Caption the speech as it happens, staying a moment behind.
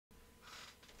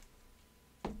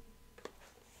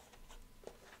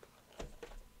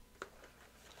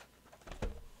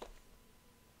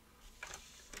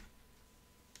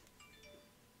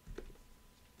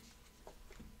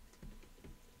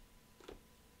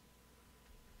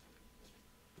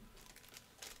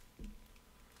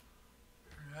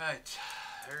Alright.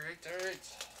 Alright.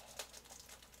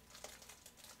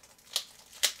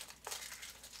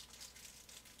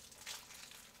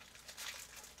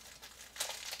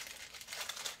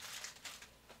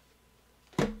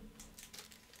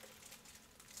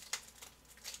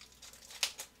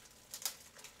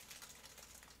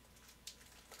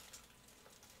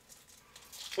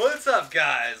 What's up,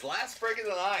 guys? Last break of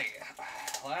the night.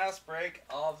 Last break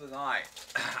of the night.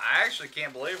 I actually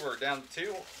can't believe we're down to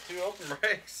two open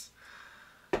breaks.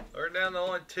 We're down to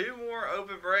only 2 more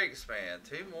open breaks, man.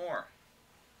 2 more.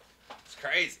 It's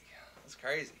crazy. It's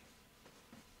crazy.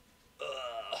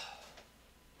 Ugh.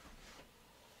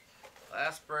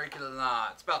 Last break of the night.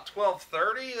 It's about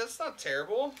 12:30. That's not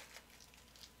terrible.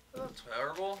 Not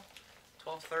terrible.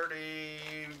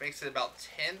 12:30 makes it about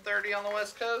 10:30 on the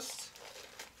West Coast.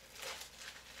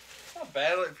 Not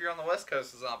bad. If you're on the West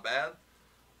Coast, it's not bad.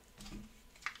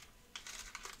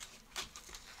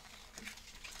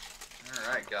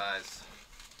 Alright, guys.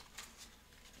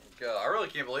 There we go. I really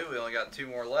can't believe we only got 2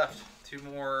 more left. 2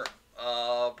 more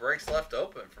breaks left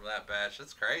open from that batch.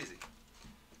 That's crazy.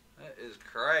 That is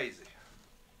crazy.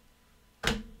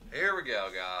 Here we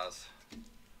go, guys. Do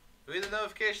we get the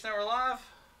notification that we're live?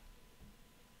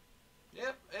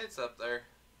 Yep, it's up there.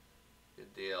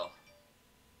 Good deal.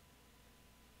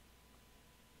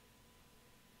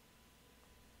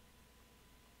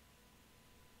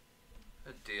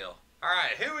 Good deal.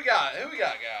 Alright, who we got? Who we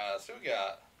got, guys? Who we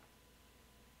got?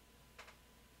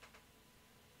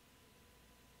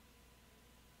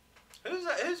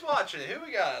 Who's watching? Who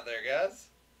we got out there, guys?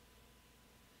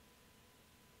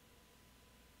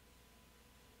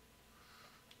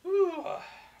 Whew.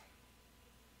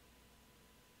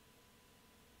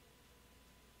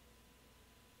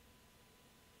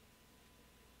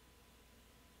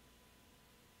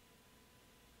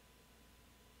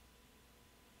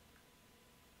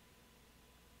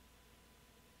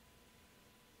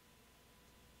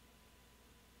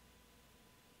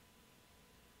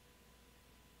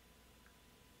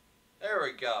 There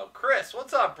we go. Chris,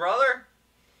 what's up, brother?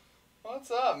 What's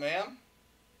up, man?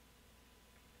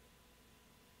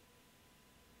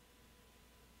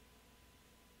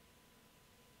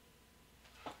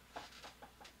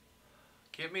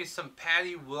 Give me some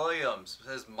Patty Williams,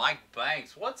 says Mike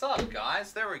Banks. What's up,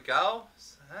 guys? There we go.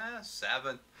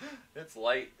 7. It's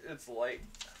late. It's late.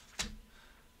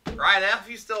 Ryan F.,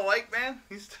 you still awake, man?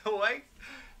 You still awake?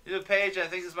 The page, I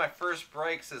think this is my first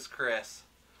break, says Chris.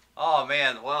 Oh,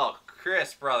 man. Well,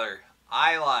 Chris, brother,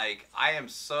 I am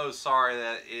so sorry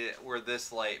that we're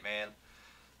this late, man.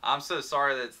 I'm so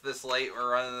sorry that it's this late we're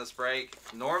running this break.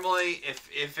 Normally,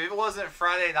 if it wasn't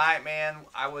Friday night, man,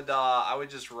 I would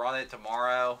just run it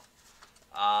tomorrow.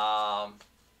 But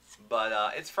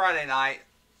it's Friday night,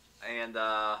 and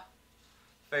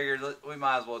figured we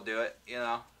might as well do it. You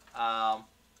know, I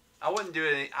wouldn't do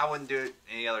it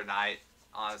any other night,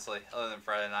 honestly, other than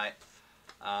Friday night.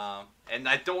 And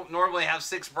I don't normally have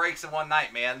 6 breaks in one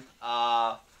night, man.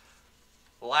 The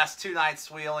last 2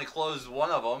 nights we only closed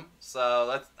 1 of them,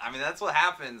 so that's what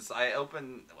happens. I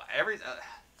open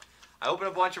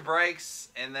a bunch of breaks,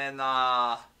 and then you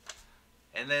know,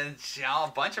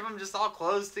 a bunch of them just all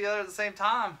close together at the same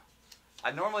time.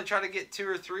 I normally try to get 2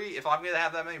 or 3 if I'm gonna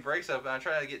have that many breaks open. I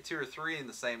try to get 2 or 3 in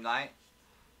the same night.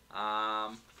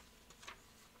 But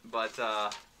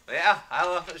yeah, I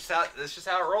don't know. That's just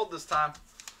how it rolled this time.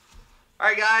 All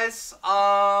right, guys.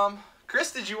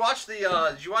 Chris, did you watch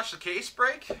the case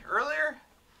break earlier?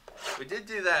 We did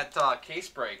do that case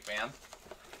break, man.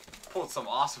 Pulled some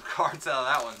awesome cards out of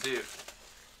that one too.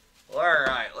 Well, all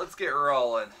right, let's get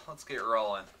rolling. Let's get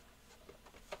rolling.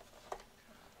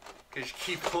 Cause you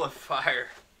keep pulling fire.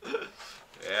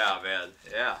 Yeah, man.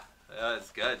 Yeah,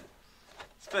 it's good.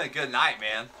 It's been a good night,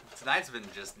 man. Tonight's been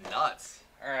just nuts.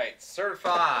 All right,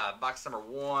 certified. Box number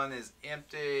 1 is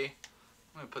empty.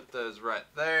 I'm gonna put those right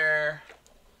there.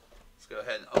 Let's go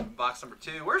ahead and open box number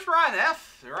 2. Where's Ryan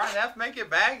F? Did Ryan F make it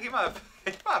back? He might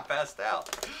have passed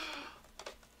out.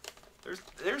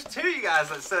 There's 2 of you guys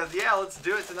that said, yeah, let's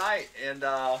do it tonight. And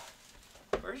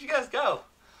where'd you guys go?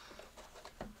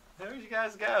 Where'd you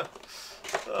guys go?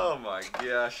 Oh my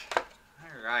gosh.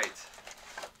 All right.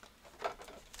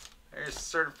 There's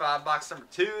certified box number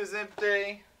 2 is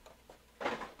empty.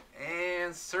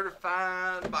 And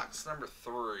certified box number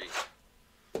 3.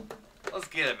 Let's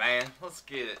get it, man. Let's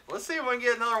get it. Let's see if we can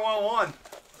get another 1-on-1.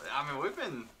 I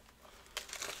mean,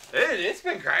 it's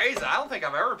been crazy. I don't think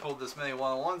I've ever pulled this many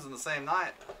 1-on-1s in the same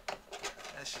night.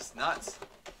 That's just nuts.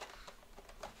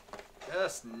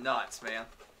 Just nuts, man.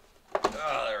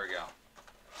 Oh, there we go.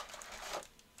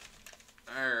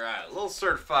 All right, a little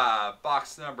certified.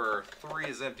 Box number 3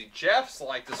 is empty. Jeff's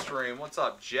like the stream. What's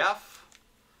up, Jeff?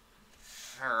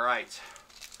 All right.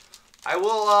 I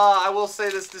will say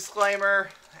this disclaimer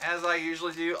as I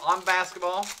usually do on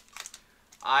basketball.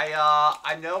 I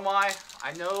know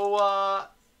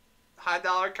high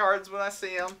dollar cards when I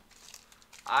see them.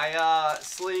 I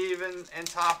sleeve and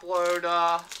top load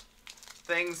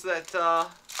things that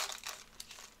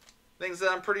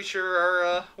I'm pretty sure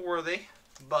are worthy,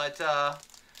 but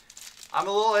I'm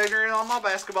a little ignorant on my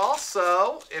basketball,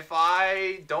 so if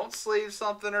I don't sleeve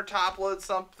something or top load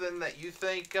something that you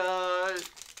think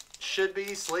should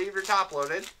be sleeved or top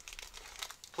loaded,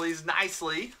 please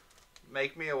nicely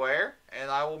make me aware,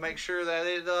 and I will make sure that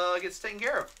it gets taken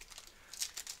care of.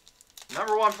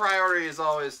 Number one priority is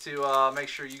always to make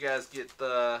sure you guys get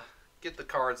the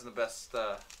cards in the best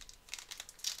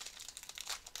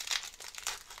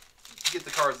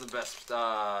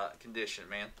condition,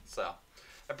 man. So,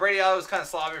 Brady Auto is kind of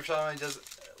sloppy for someone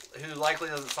who likely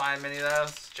doesn't sign many of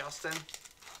those. Justin,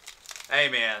 hey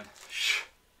man,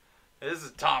 this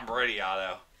is Tom Brady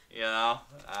Auto. You know,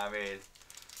 I mean,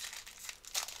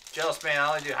 jealous man. I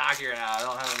only do hockey right now. I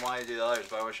don't have the money to do the others,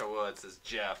 but I wish I would. Says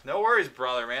Jeff. No worries,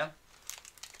 brother, man.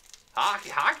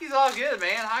 Hockey's all good,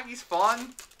 man. Hockey's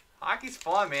fun. Hockey's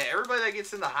fun, man. Everybody that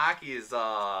gets into hockey is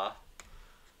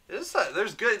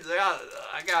there's good.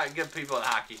 I got good people in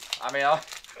hockey. I mean,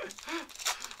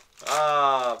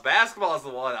 basketball is the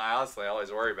one I honestly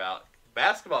always worry about.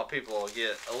 Basketball people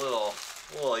get a little,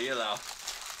 you know.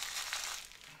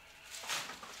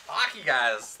 Hockey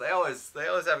guys, they always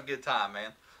have a good time,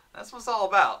 man. That's what it's all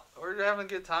about. We're having a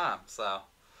good time. So,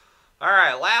 all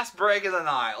right, last break of the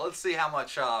night. Let's see how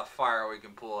much fire we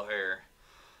can pull here.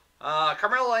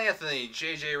 Carmelo Anthony,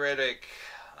 JJ Redick.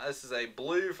 This is a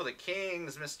blue for the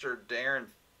Kings, Mr. Darren.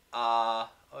 Oh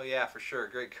yeah, for sure,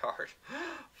 great card.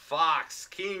 Fox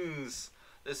Kings.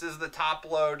 This is the top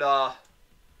load.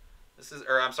 This is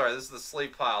the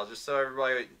sleeve pile, just so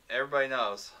everybody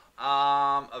knows.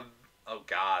 Oh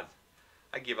God,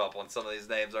 I give up on some of these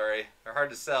names already. They're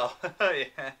hard to sell.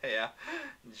 yeah.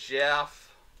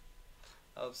 Jeff,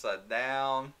 upside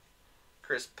down.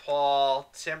 Chris Paul,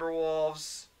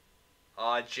 Timberwolves.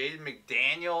 Jaden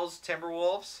McDaniels,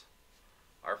 Timberwolves.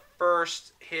 Our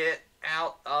first hit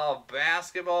out of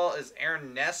basketball is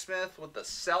Aaron Nesmith with the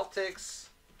Celtics.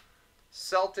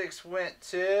 Celtics went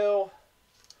to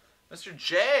Mr.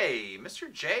 J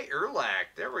Urlacher.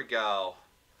 There we go.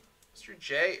 Mr.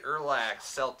 J Urlacher,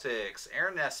 Celtics.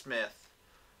 Aaron Nesmith,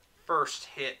 first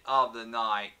hit of the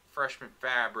night. Freshman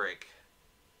fabric.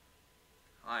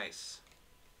 Nice.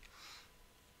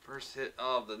 First hit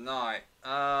of the night.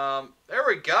 There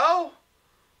we go.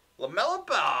 LaMelo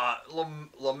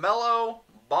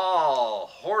Ball.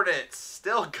 Hornets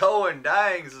still going.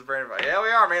 Dang, this is Brandon. Yeah, we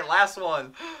are, man. Last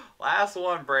one,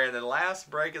 Brandon. Last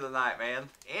break of the night, man.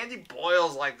 Andy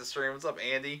Boyle's like the stream. What's up,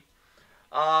 Andy?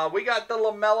 We got the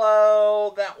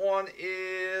LaMelo. That one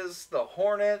is the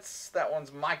Hornets. That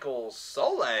one's Michael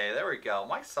Solé. There we go.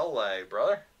 Mike Solé,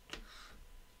 brother.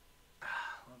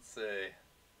 Let's see.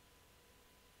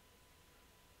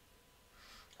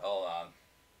 Hold on.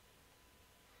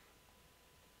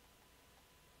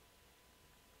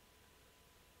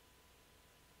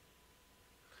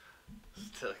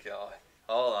 Still going.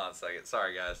 Hold on a second.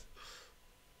 Sorry, guys.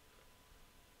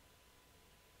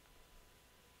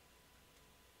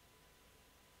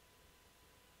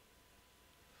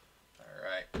 All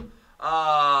right.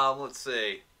 Let's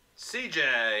see.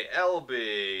 CJ,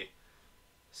 LB,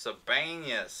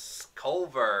 Sabanius,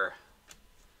 Culver.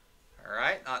 All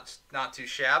right, not too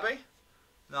shabby.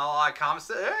 Not a lot of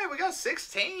comments. Hey, we got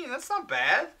 16. That's not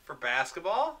bad for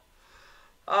basketball.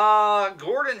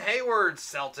 Gordon Hayward,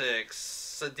 Celtics.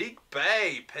 Sadiq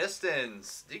Bey,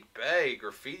 Pistons. Sadiq Bey,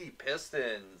 Graffiti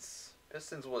Pistons.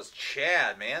 Pistons was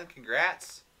Chad, man.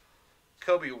 Congrats.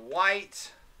 Kobe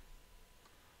White.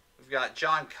 We've got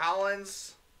John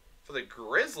Collins for the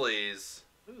Grizzlies.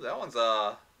 Ooh, that one's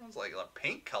like a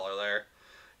pink color there.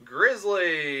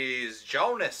 Grizzlies,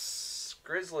 Jonas.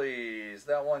 Grizzlies.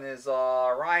 That one is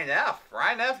Ryan F.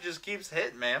 Ryan F just keeps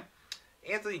hitting, man.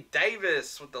 Anthony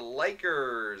Davis with the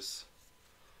Lakers.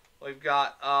 We've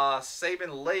got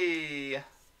Saban Lee.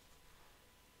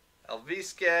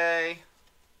 Elviske.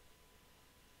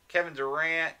 Kevin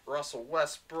Durant. Russell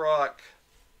Westbrook.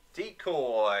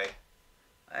 Decoy.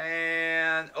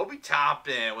 And Obi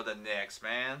Toppin with the Knicks,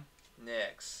 man.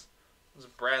 Knicks. This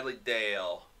is Bradley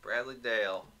Dale. Bradley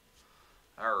Dale.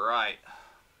 All right.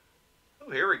 Oh,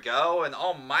 here we go. An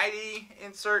almighty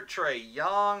insert Trae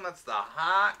Young. That's the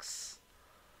Hawks.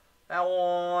 That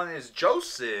one is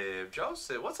Joseph.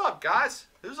 Joseph, what's up, guys?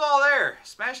 Who's all there?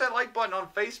 Smash that like button on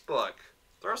Facebook.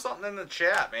 Throw something in the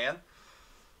chat, man.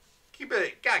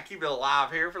 Gotta keep it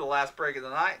alive here for the last break of the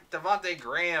night. Devontae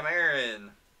Graham,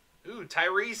 Aaron. Ooh,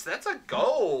 Tyrese, that's a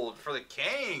gold for the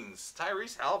Kings.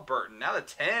 Tyrese Halliburton, out of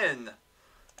 10.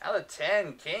 Out of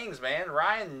 10, Kings, man.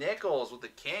 Ryan Nichols with the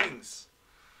Kings.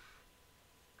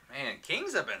 Man,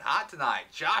 Kings have been hot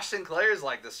tonight. Josh Sinclair's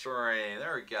like the story.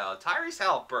 There we go. Tyrese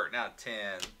Halliburton out of 10.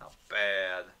 Not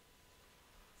bad.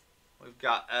 We've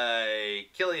got a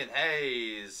Killian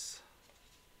Hayes.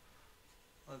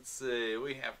 Let's see.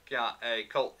 We have got a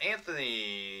Colt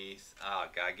Anthony. Oh,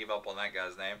 God, I give up on that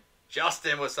guy's name.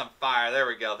 Justin with some fire. There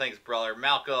we go. Thanks, brother.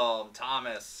 Malcolm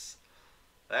Thomas.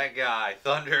 That guy.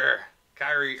 Thunder.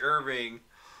 Kyrie Irving.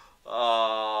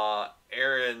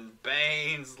 Aaron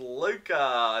Baines,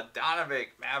 Luka, Donovic,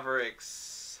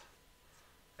 Mavericks.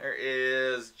 There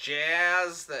is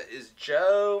Jazz. That is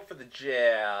Joe for the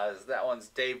Jazz. That one's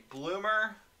Dave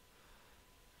Bloomer.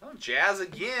 Oh, Jazz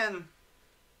again.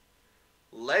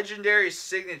 Legendary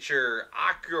signature,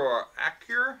 Accur.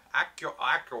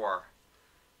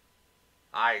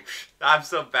 I'm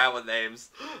so bad with names.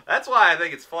 That's why I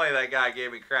think it's funny that guy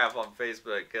gave me crap on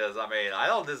Facebook, because I mean, I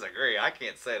don't disagree. I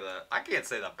can't say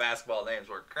the basketball names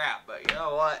were crap, but you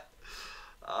know what?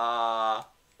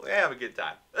 We have a good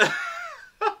time.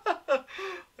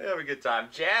 We have a good time.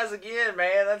 Jazz again,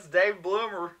 man. That's Dave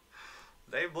Bloomer.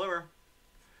 Dave Bloomer.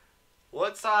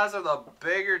 What size are the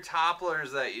bigger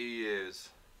topplers that you use?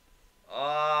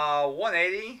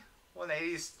 180.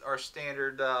 180s are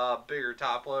standard bigger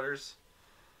top loaders.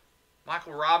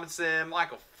 Michael Robinson,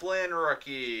 Michael Flynn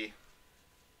rookie.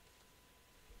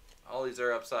 All these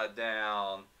are upside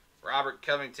down. Robert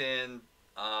Covington,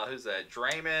 who's that?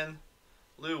 Draymond,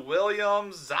 Lou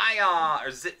Williams, Zion.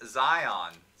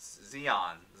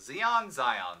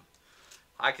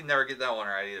 I can never get that one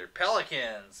right either.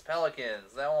 Pelicans.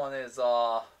 That one is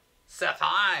Seth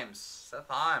Himes.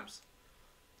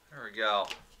 There we go.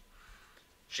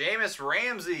 Jameis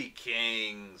Ramsey,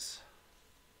 Kings.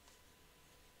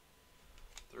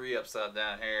 3 upside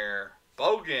down here.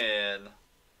 Bogan.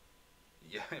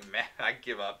 Yeah, man, I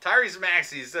give up. Tyrese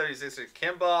Maxey, 76er.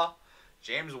 Kimba.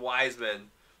 James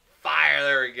Wiseman. Fire,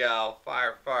 there we go.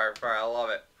 Fire. I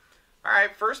love it. All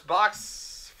right, first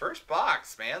box,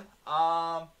 man.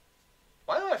 Why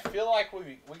do I feel like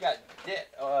we got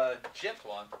gypped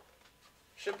one?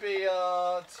 Should be 2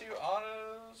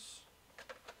 autos.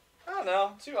 I don't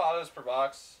know, 2 autos per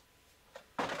box.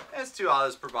 It's 2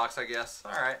 autos per box, I guess.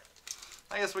 All right.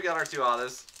 I guess we got our 2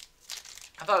 autos.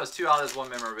 I thought it was 2 autos, 1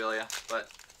 memorabilia, but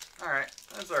all right,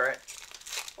 that's all right.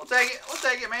 We'll take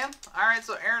it, man. All right,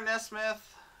 so Aaron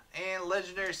Nesmith and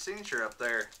legendary signature up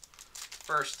there.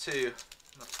 First 2 in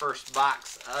the first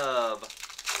box of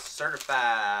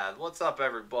Certified. What's up,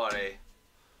 everybody?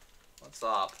 What's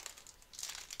up?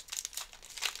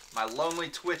 My lonely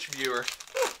Twitch viewer.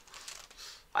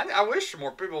 I wish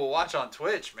more people would watch on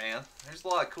Twitch, man. There's a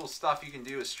lot of cool stuff you can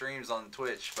do with streams on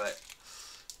Twitch, but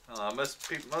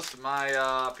most of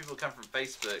my people come from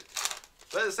Facebook.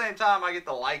 But at the same time, I get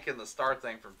the like and the star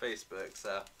thing from Facebook,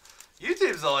 so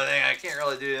YouTube's the only thing I can't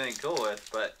really do anything cool with.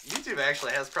 But YouTube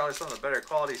actually has probably some of the better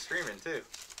quality streaming too.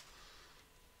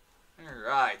 All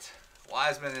right,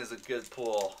 Wiseman is a good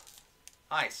pull.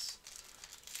 Nice,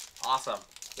 awesome.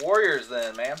 Warriors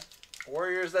then, man.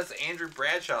 Warriors, that's Andrew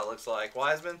Bradshaw, looks like.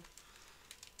 Wiseman.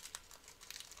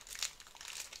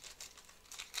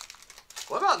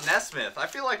 What about Nesmith? I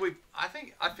feel like we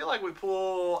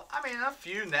pull, I mean, a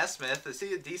few Nesmith. Is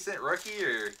he a decent rookie,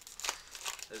 or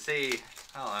is he,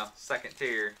 I don't know, second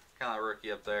tier kind of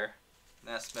rookie up there?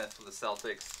 Nesmith for the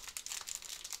Celtics.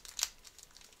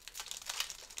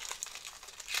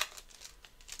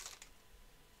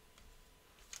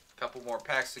 Couple more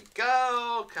packs to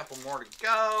go. Couple more to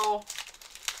go.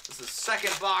 This is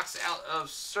second box out of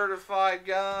Certified,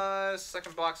 guys.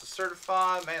 Second box of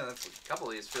Certified. Man, a couple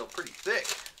of these feel pretty thick.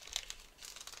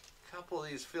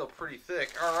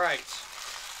 All right.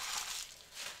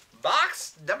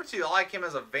 Box number 2. I like him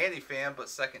as a Vandy fan, but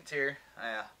second tier.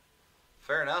 Yeah.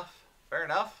 Fair enough.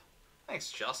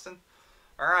 Thanks, Justin.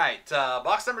 All right.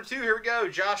 Box number 2. Here we go.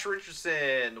 Josh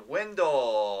Richardson.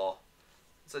 Wendell.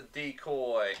 It's a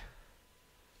decoy.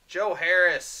 Joe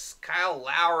Harris, Kyle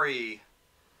Lowry,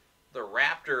 the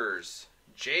Raptors,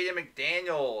 Jaden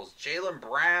McDaniels, Jaylen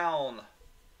Brown.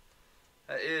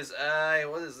 That is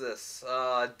what is this?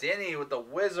 Denny with the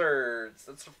Wizards.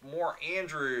 That's more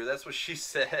Andrew. That's what she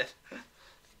said.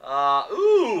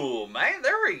 Ooh, man,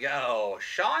 there we go.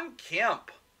 Sean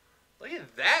Kemp. Look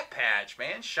at that patch,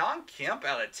 man. Sean Kemp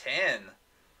out of 10.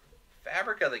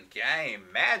 Fabric of the game.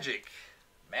 Magic.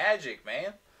 Magic,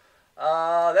 man.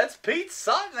 That's Pete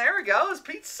Sutton. There we go. Is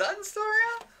Pete Sutton still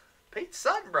around? Pete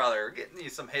Sutton, brother. Getting you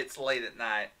some hits late at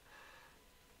night.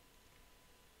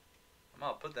 I'm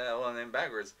going to put that one in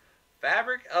backwards.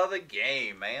 Fabric of the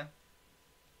game, man.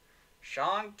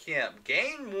 Sean Kemp.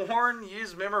 Game worn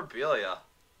used memorabilia.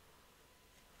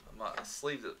 My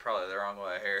sleeves is probably the wrong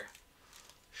way here.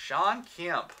 Sean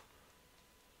Kemp.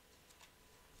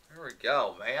 There we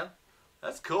go, man.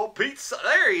 That's cool. Pete Sutton.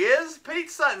 There he is.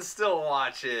 Pete Sutton's still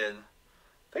watching.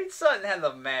 Pete Sutton had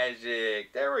the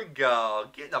magic. There we go.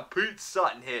 Getting a Pete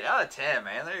Sutton hit out of 10,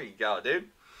 man. There you go, dude.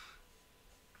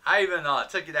 I even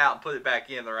took it out and put it back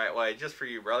in the right way just for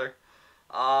you, brother.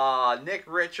 Nick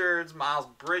Richards, Miles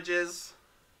Bridges,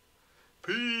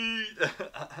 Pete,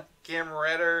 Kim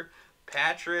Redder,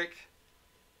 Patrick,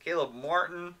 Caleb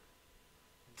Martin,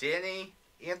 Denny,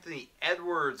 Anthony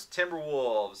Edwards,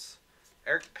 Timberwolves,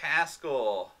 Eric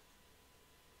Pascal,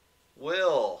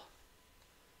 Will,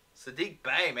 Sadiq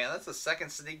Bey, man, that's the second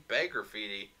Sadiq Bey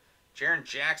graffiti. Jaren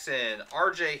Jackson,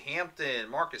 RJ Hampton,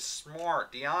 Marcus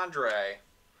Smart, DeAndre.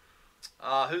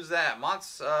 Who's that?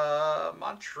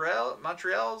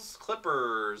 Montreal's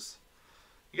Clippers.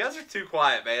 You guys are too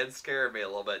quiet, man. It's scaring me a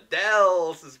little bit.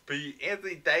 Dell, this is Pete.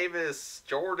 Anthony Davis,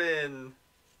 Jordan,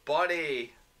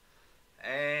 Buddy,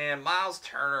 and Miles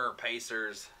Turner,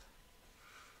 Pacers.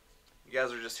 You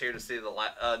guys are just here to see the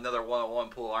another one-on-one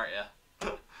pool, aren't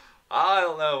you? I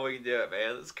don't know if we can do it,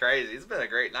 man. It's crazy. It's been a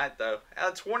great night, though.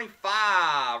 Out of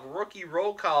 25, rookie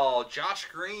roll call, Josh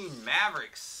Green,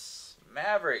 Mavericks.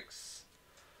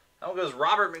 That one goes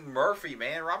Robert McMurphy,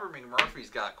 man. Robert McMurphy's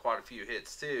got quite a few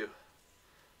hits, too.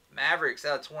 Mavericks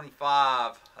out of 25.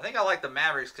 I think I like the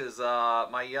Mavericks because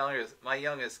my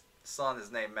youngest son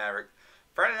is named Maverick.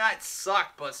 Friday night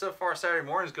sucked, but so far Saturday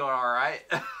morning's going all right.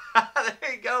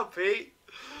 There you go, Pete.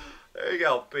 There you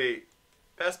go, Pete.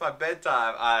 Past my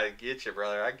bedtime. I get you,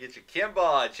 brother. I get you.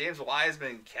 Kimba, James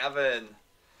Wiseman, Kevin,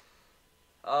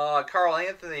 Carl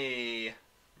Anthony,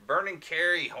 Vernon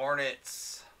Carey,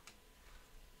 Hornets,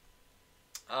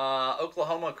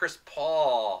 Oklahoma, Chris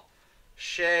Paul,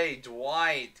 Shea,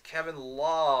 Dwight, Kevin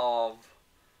Love,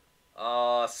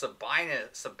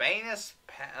 Sabonis,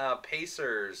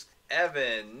 Pacers,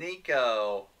 Evan,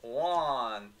 Nico,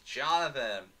 Juan,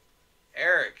 Jonathan,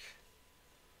 Eric,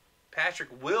 Patrick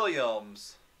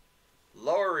Williams,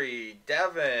 Laurie,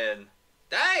 Devin.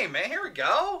 Dang, man, here we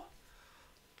go.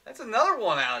 That's another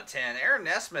 1 out of 10. Aaron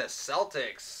Nesmith,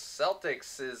 Celtics.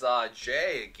 Celtics is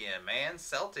Jay again, man.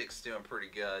 Celtics doing pretty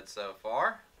good so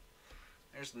far.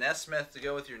 There's Nesmith to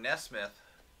go with your Nesmith.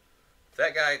 If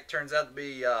that guy turns out to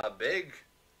be big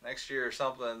next year or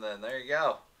something, then there you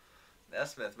go.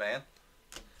 Nesmith, man.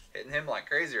 Hitting him like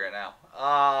crazy right now.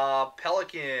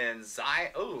 Pelicans.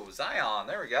 Zion.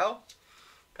 There we go.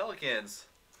 Pelicans.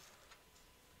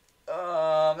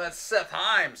 That's Seth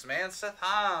Himes, man. Seth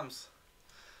Himes.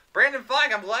 Brandon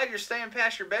Fike, I'm glad you're staying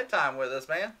past your bedtime with us,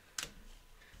 man.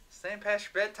 Staying past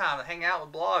your bedtime and hang out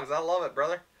with blogs. I love it,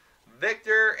 brother.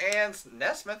 Victor and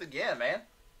Nesmith again, man.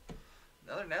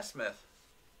 Another Nesmith.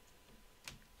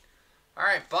 All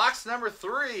right, box number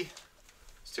 3.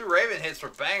 These 2 Raven hits were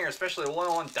banger, especially the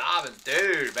 1-on-1 Dobbins.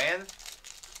 Dude, man.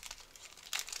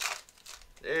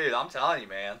 Dude, I'm telling you,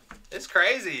 man. It's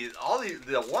crazy. All the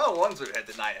 1-on-1s we've had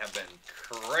tonight have been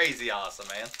crazy awesome,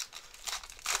 man.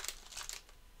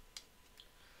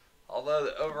 Although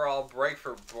the overall break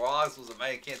for Blogs was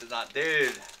amazing, can't deny.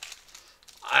 Dude,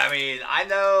 I mean,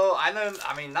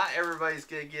 not everybody's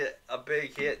going to get a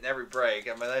big hit in every break.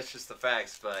 I mean, that's just the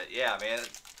facts. But, yeah, man,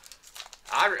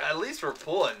 at least we're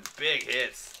pulling big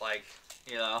hits. Like,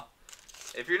 you know,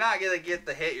 if you're not going to get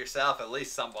the hit yourself, at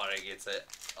least somebody gets it.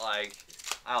 Like,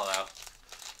 I don't know.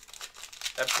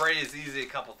 That Brady is easy a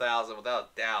couple thousand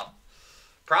without a doubt.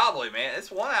 Probably, man.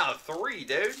 It's 1 out of 3,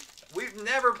 dude. We've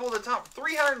never pulled a Tom.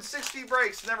 360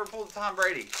 breaks, never pulled a Tom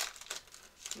Brady.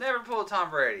 Never pulled a Tom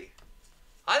Brady.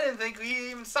 I didn't think we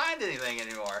even signed anything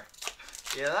anymore.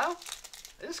 You know?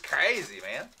 It's crazy,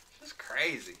 man. Just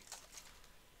crazy.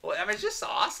 Well, I mean, it's just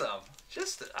awesome.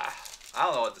 Just, I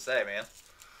don't know what to say, man.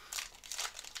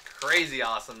 Crazy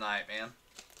awesome night, man.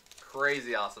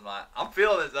 Crazy awesome night. I'm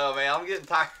feeling it, though, man. I'm getting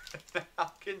tired. I'm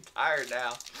getting tired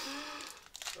now.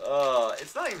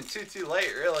 It's not even too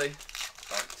late, really.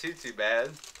 It's not too bad.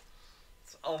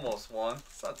 It's almost 1.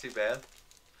 It's not too bad.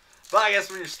 But I guess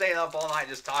when you're staying up all night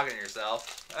just talking to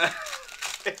yourself,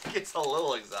 it gets a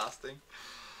little exhausting.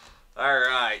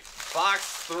 Alright.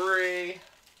 Box 3.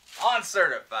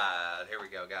 Uncertified. Here we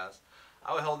go, guys.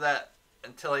 I would hold that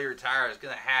until he retires. It's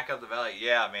going to hack up the value.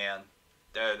 Yeah, man.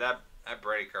 Dude, that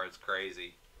Brady card's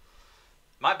crazy.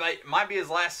 Might be his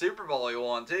last Super Bowl he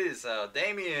won too. So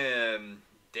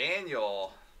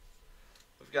Daniel.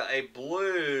 We've got a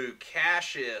blue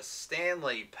Cassius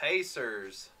Stanley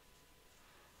Pacers.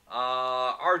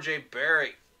 R.J.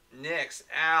 Barrett, Knicks,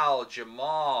 Al,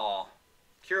 Jamal.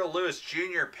 Kira Lewis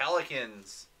Jr.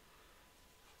 Pelicans.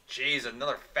 Jeez,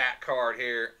 another fat card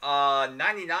here.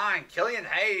 99, Killian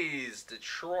Hayes,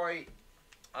 Detroit.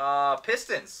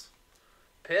 Pistons.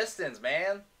 Pistons,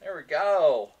 man. There we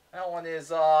go. That one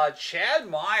is Chad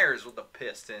Myers with the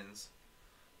Pistons.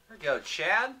 There we go,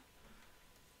 Chad.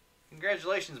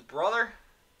 Congratulations, brother.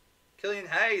 Killian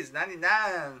Hayes,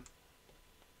 99.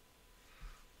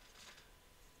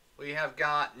 We have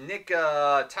got Nick,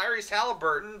 Tyrese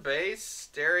Halliburton, base.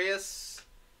 Darius,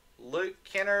 Luke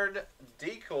Kennard,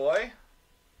 decoy.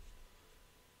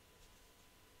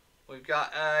 We've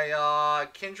got a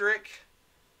Kendrick,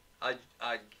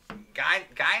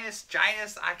 Gynus,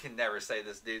 I can never say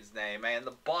this dude's name, man.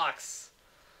 The Bucks.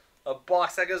 A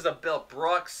Bucks, that goes to Bill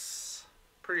Brooks.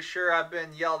 Pretty sure I've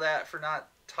been yelled at for not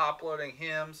top-loading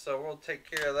him, so we'll take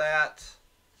care of that.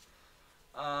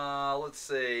 Let's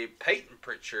see. Peyton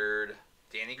Pritchard.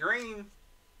 Danny Green.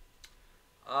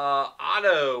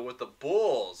 Otto with the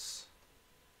Bulls.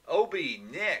 Obi,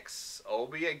 Knicks.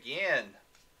 Obi again.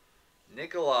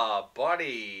 Nicola,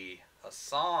 Buddy.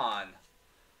 Hassan.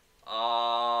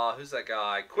 Who's that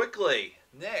guy? Quickly,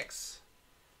 Knicks.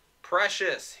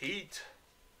 Precious, Heat.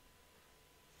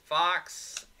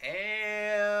 Fox.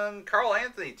 And Carl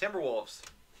Anthony, Timberwolves.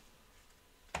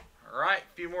 Alright,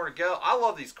 a few more to go. I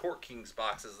love these Court Kings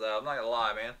boxes, though. I'm not going to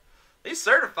lie, man. These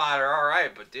certified are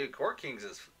alright, but, dude, Court Kings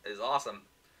is awesome.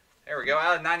 There we go.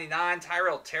 Out of 99,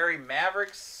 Tyrell Terry,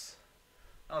 Mavericks.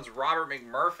 That one's Robert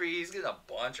McMurphy. He's getting a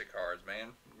bunch of cards, man.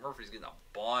 Murphy's getting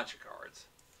a bunch of cards.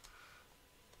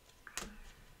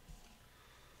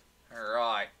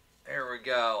 Alright, there we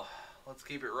go. Let's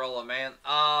keep it rolling, man.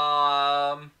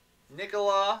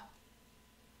 Nicola.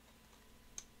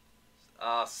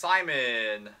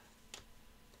 Simon.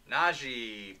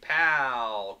 Najee,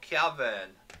 Powell,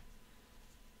 Kevin.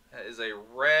 That is a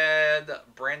red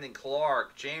Brandon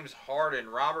Clark, James Harden,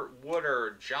 Robert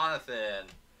Woodard, Jonathan.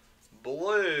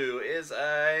 Blue is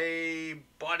a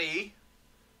Buddy.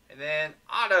 And then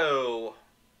Otto.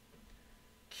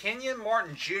 Kenyon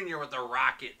Martin Jr. with the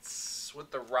Rockets.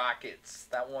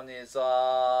 That one is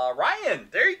Ryan.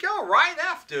 There you go. Ryan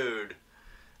F, dude.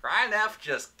 Ryan F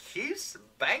just keeps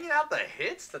banging out the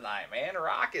hits tonight, man.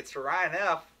 Rockets for Ryan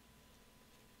F.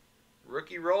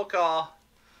 Rookie roll call.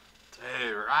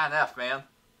 Dude, Ryan F, man.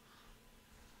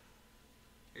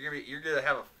 You're gonna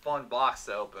have a fun box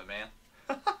to open, man.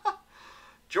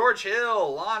 George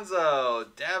Hill, Lonzo,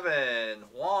 Devin,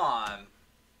 Juan.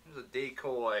 There's a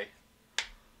decoy.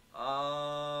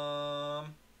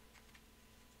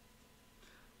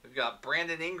 We've got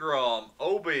Brandon Ingram,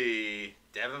 Obi,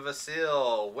 Devin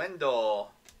Vasil,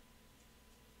 Wendell.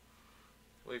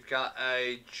 We've got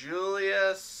a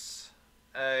Julius,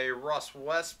 a Russ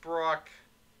Westbrook,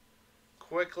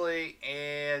 Quickly,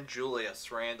 and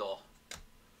Julius Randle.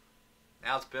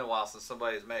 Now it's been a while since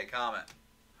somebody's made a comment.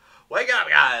 Wake up,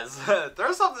 guys.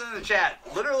 Throw something in the chat.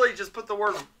 Literally just put the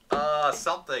word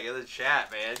something in the chat,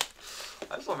 man.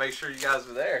 I just want to make sure you guys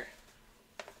are there.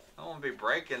 I don't want to be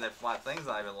breaking if my thing's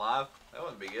not even live. That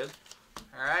wouldn't be good.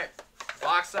 Alright.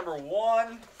 Box number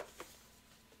 1.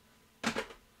 Let's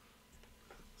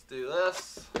do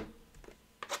this.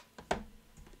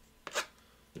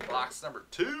 Box number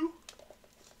 2.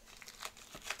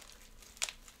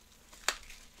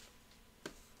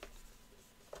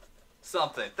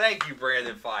 Something. Thank you,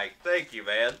 Brandon Fike. Thank you,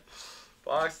 man.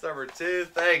 Box number 2.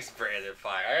 Thanks, Brandon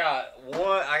Fike. I got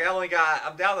one.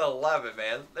 I'm down to 11,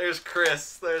 man. There's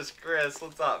Chris.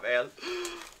 What's up, man?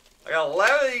 I got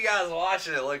 11 of you guys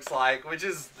watching, it looks like,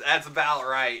 that's about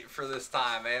right for this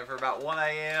time, man. For about 1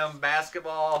 a.m.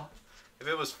 basketball. If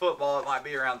it was football, it might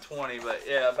be around 20, but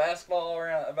yeah, basketball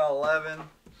around about 11.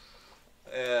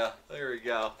 Yeah, there we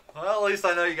go. Well, at least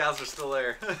I know you guys are still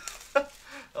there. I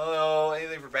don't know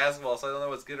anything for basketball, so I don't know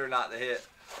what's good or not to hit.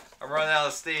 I'm running out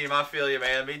of steam. I feel you,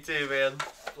 man. Me too, man.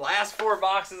 Last 4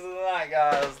 boxes of the night,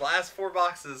 guys. Last 4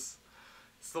 boxes.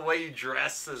 It's the way you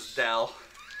dress, says Dell.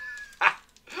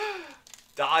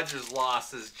 Dodgers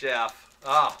lost, says Jeff.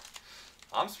 Oh,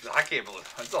 I can't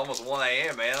believe it's almost 1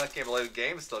 a.m., man. I can't believe the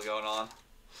game's still going on.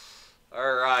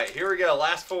 All right, here we go.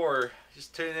 Last 4.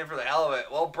 Just tuning in for the hell of it.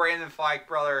 Well, Brandon Fike,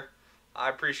 brother, I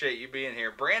appreciate you being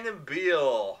here. Brandon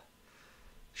Beal.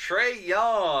 Trey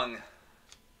Young.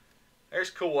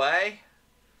 There's Kawhi.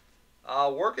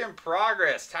 Work in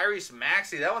progress. Tyrese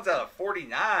Maxey. That one's out of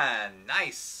 49.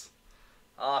 Nice.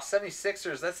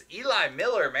 76ers. That's Eli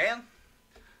Miller, man.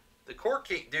 The Court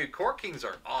King, dude, Court Kings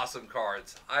are awesome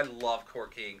cards. I love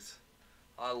Court Kings.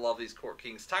 I love these Court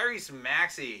Kings. Tyrese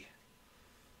Maxey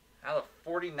out of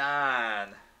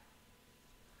 49.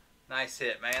 Nice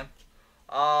hit, man.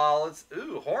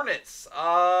 Hornets.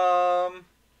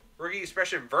 Rookie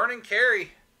expression, Vernon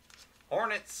Carey.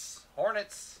 Hornets. That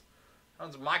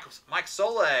one's Mike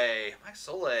Solé. Is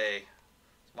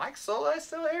Mike Solé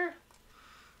still here?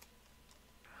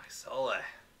 Mike Solé.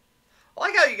 I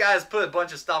like how you guys put a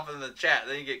bunch of stuff in the chat,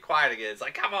 then you get quiet again. It's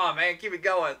like, come on, man, keep it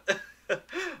going.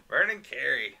 Vernon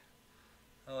Carey.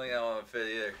 I don't think that one would fit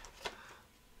either.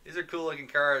 These are cool looking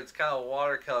cards, kind of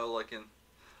watercolor looking.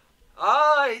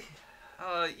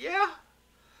 Yeah.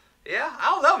 I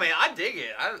don't know, man. I dig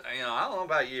it. I don't know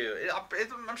about you.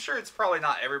 I'm sure it's probably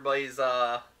not everybody's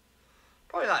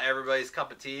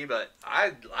cup of tea, but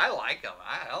I like them.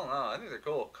 I don't know. I think they're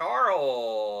cool.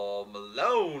 Karl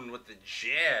Malone with the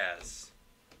Jazz.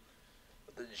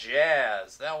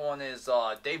 That one is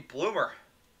Dave Bloomer.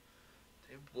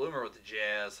 With the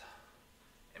Jazz.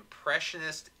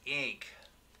 Impressionist Ink.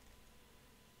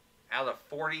 Out of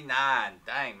 49.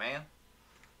 Dang, man.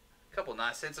 A couple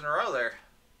nice hits in a row there.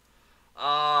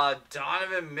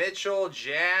 Donovan Mitchell,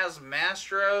 Jazz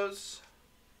Mastros.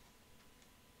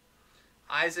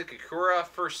 Isaac Okoro,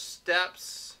 First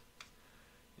Steps.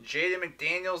 Jaden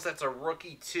McDaniels, that's a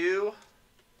rookie 2.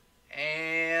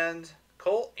 And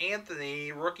Cole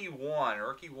Anthony, rookie 1.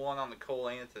 Rookie 1 on the Cole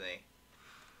Anthony.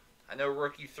 I know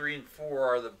rookie 3 and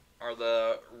 4 are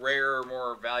the rarer,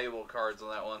 more valuable cards on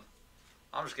that one.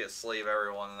 I'm just gonna sleeve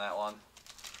everyone in that one.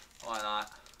 Why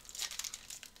not?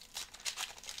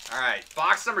 Alright,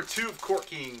 box number 2 of Court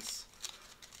Kings.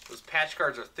 Those patch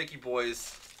cards are thicky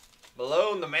boys.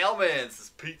 Malone, the Mailmans. This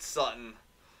is Pete Sutton.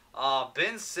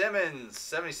 Ben Simmons,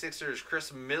 76ers.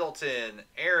 Chris Middleton.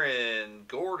 Aaron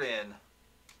Gordon.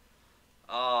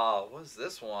 What is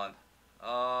this one?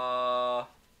 Joel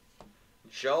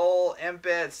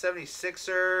Embiid,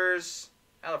 76ers.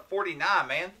 Out of 49,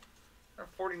 man. Out of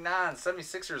 49,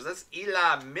 76ers. That's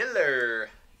Eli Miller.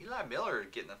 Eli Miller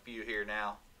getting a few here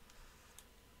now.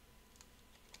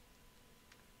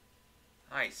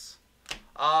 Nice.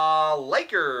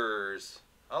 Lakers.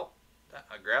 Oh,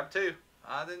 I grabbed 2.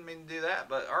 I didn't mean to do that,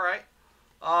 but all right.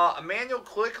 Emmanuel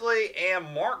Quickly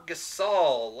and Mark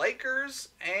Gasol. Lakers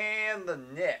and the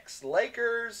Knicks.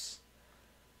 Lakers.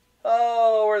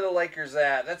 Oh, where are the Lakers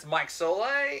at? That's Mike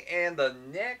Solé, and the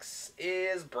Knicks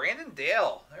is Brandon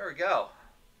Dale. There we go.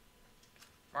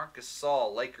 Mark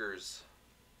Gasol, Lakers.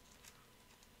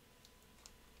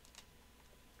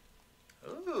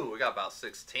 Ooh, we got about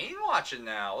 16 watching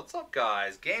now. What's up,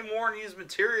 guys? Game worn used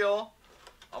material.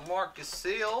 I'm Mark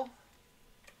Gasol.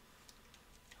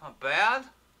 Not bad.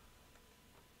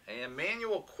 And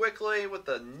Emmanuel Quickly with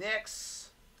the Knicks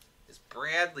is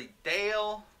Bradley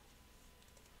Dale.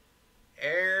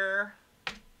 Heir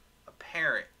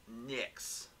Apparent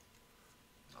Knicks.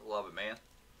 I love it, man.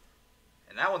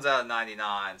 And that one's out of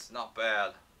 99s. Not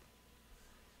bad.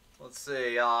 Let's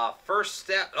see. First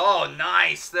Step. Oh,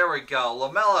 nice. There we go.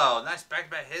 LaMelo. Nice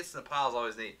back-to-back hits in the piles.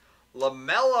 Always neat.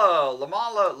 LaMelo.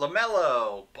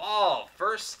 Ball.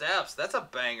 First Steps. That's a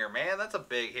banger, man. That's a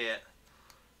big hit.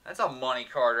 That's a money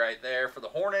card right there for the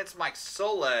Hornets. Mike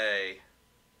Solé.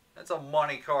 That's a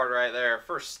money card right there.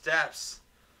 First Steps.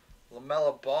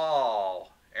 LaMelo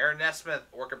Ball. Aaron Nesmith,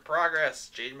 work in progress.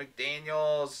 Jaden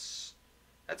McDaniels.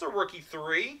 That's a rookie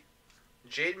 3.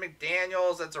 Jaden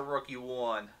McDaniels, that's a rookie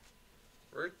 1.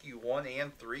 Rookie 1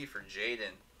 and 3 for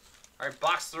Jaden. Alright,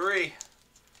 box 3.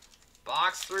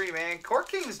 Box 3, man. Court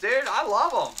Kings, dude. I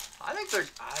love them. I think they're...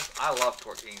 I love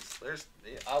Court Kings.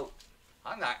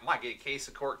 I might get a case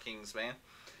of Court Kings, man.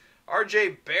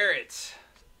 RJ Barrett.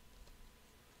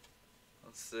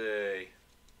 Let's see.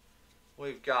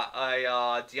 We've got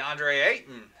a DeAndre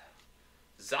Ayton.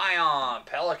 Zion,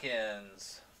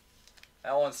 Pelicans.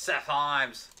 That one's Seth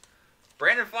Himes.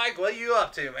 Brandon Fike, what are you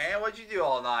up to, man? What'd you do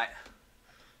all night?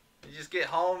 You just get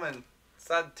home and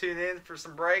decide to tune in for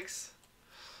some breaks?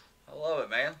 I love it,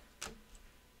 man.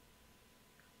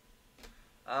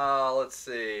 Let's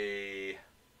see.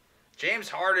 James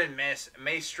Harden,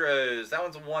 Maestros. That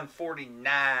one's a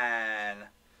 149.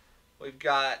 We've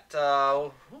got,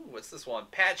 what's this one?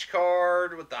 Patch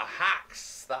card with the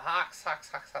Hawks. The Hawks.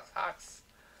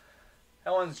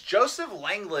 That one's Joseph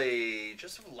Langley.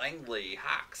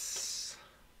 Hawks.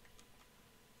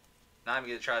 Now I'm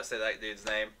going to try to say that dude's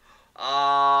name.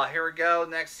 Here we go.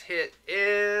 Next hit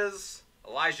is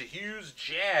Elijah Hughes,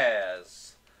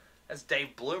 Jazz. That's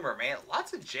Dave Bloomer, man.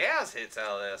 Lots of Jazz hits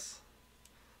out of this.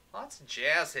 Lots of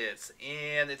Jazz hits.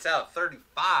 And it's out of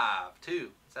 35,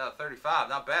 too. It's out of 35.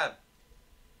 Not bad.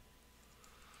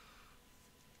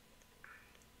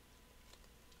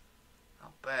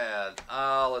 bad.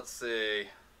 Let's see.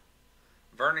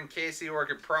 Vernon Casey, work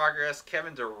in progress.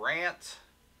 Kevin Durant,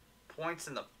 points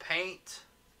in the paint.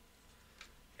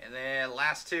 And then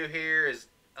last two here is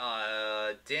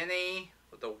Denny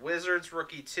with the Wizards,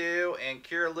 rookie 2, and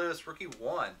Kira Lewis, rookie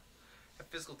 1. Have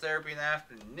physical therapy in the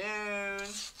afternoon.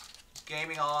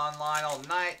 Gaming online all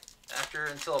night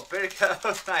until a bit ago.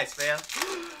 Nice, man.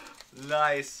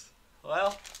 Nice.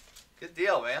 Well, good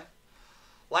deal, man.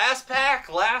 Last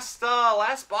pack, last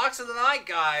box of the night,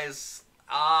 guys.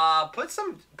 Put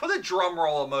a drum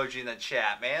roll emoji in the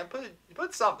chat, man.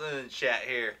 Put something in the chat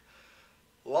here.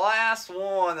 Last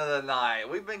one of the night.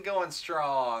 We've been going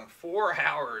strong. 4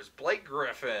 hours. Blake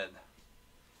Griffin.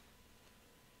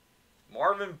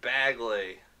 Marvin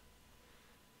Bagley.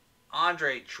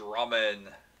 Andre Drummond.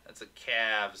 That's a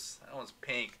Cavs. That one's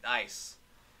pink. Nice.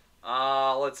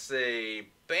 Let's see.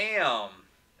 Bam.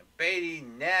 Beatty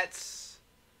Nets.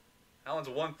 That one's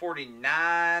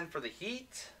 149 for the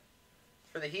Heat.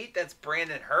 For the Heat, that's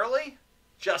Brandon Hurley.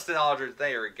 Justin Aldridge.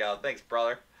 There we go. Thanks,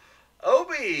 brother.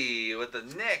 Obi with the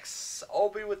Knicks.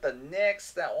 Obi with the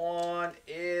Knicks. That one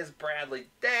is Bradley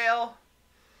Dale.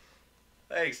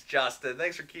 Thanks, Justin.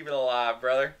 Thanks for keeping it alive,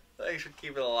 brother. Thanks for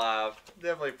keeping it alive.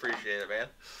 Definitely appreciate it, man.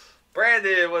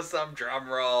 Brandon with some drum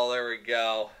roll. There we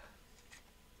go.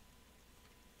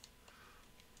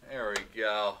 There we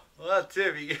go. Well,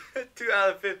 Tim, you get 2 out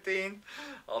of 15.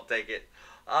 I'll take it.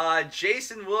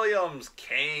 Jason Williams,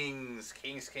 Kings.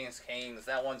 Kings.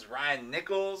 That one's Ryan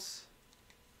Nichols.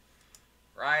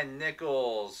 Ryan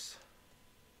Nichols,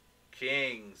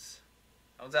 Kings.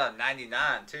 That one's out of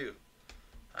 99, too.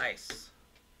 Nice.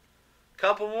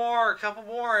 Couple more.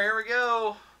 Here we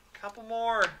go. Couple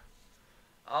more.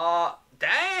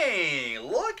 Dang.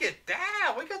 Look at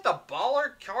that. We got the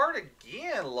baller card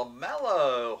again.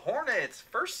 LaMelo. Hornets.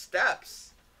 First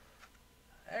steps.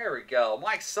 There we go.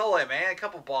 Mike Sully, man. A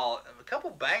couple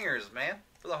bangers, man,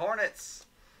 for the Hornets.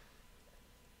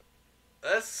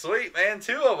 That's sweet, man.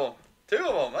 Two of them.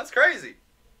 That's crazy.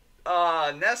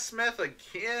 Nesmith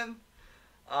again.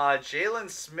 Jalen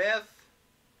Smith.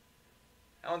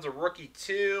 That one's a rookie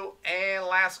 2. And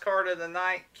last card of the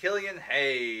night, Killian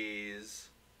Hayes.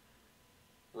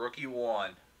 Rookie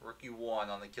 1. Rookie 1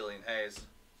 on the Killian Hayes.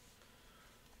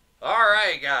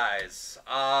 Alright, guys.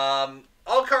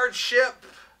 All cards ship.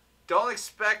 Don't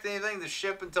expect anything to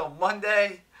ship until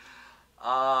Monday.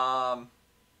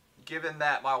 Given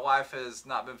that my wife has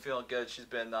not been feeling good, she's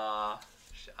been, I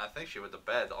think she went to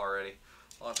bed already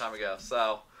a long time ago.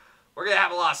 So, we're going to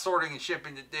have a lot of sorting and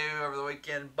shipping to do over the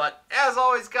weekend. But, as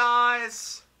always,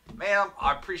 guys, man,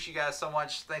 I appreciate you guys so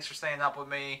much. Thanks for staying up with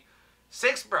me.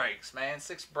 6 breaks, man.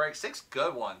 6 breaks. 6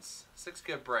 good ones. 6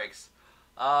 good breaks.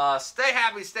 Stay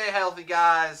happy, stay healthy,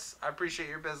 guys. I appreciate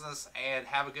your business, and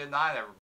have a good night, everybody.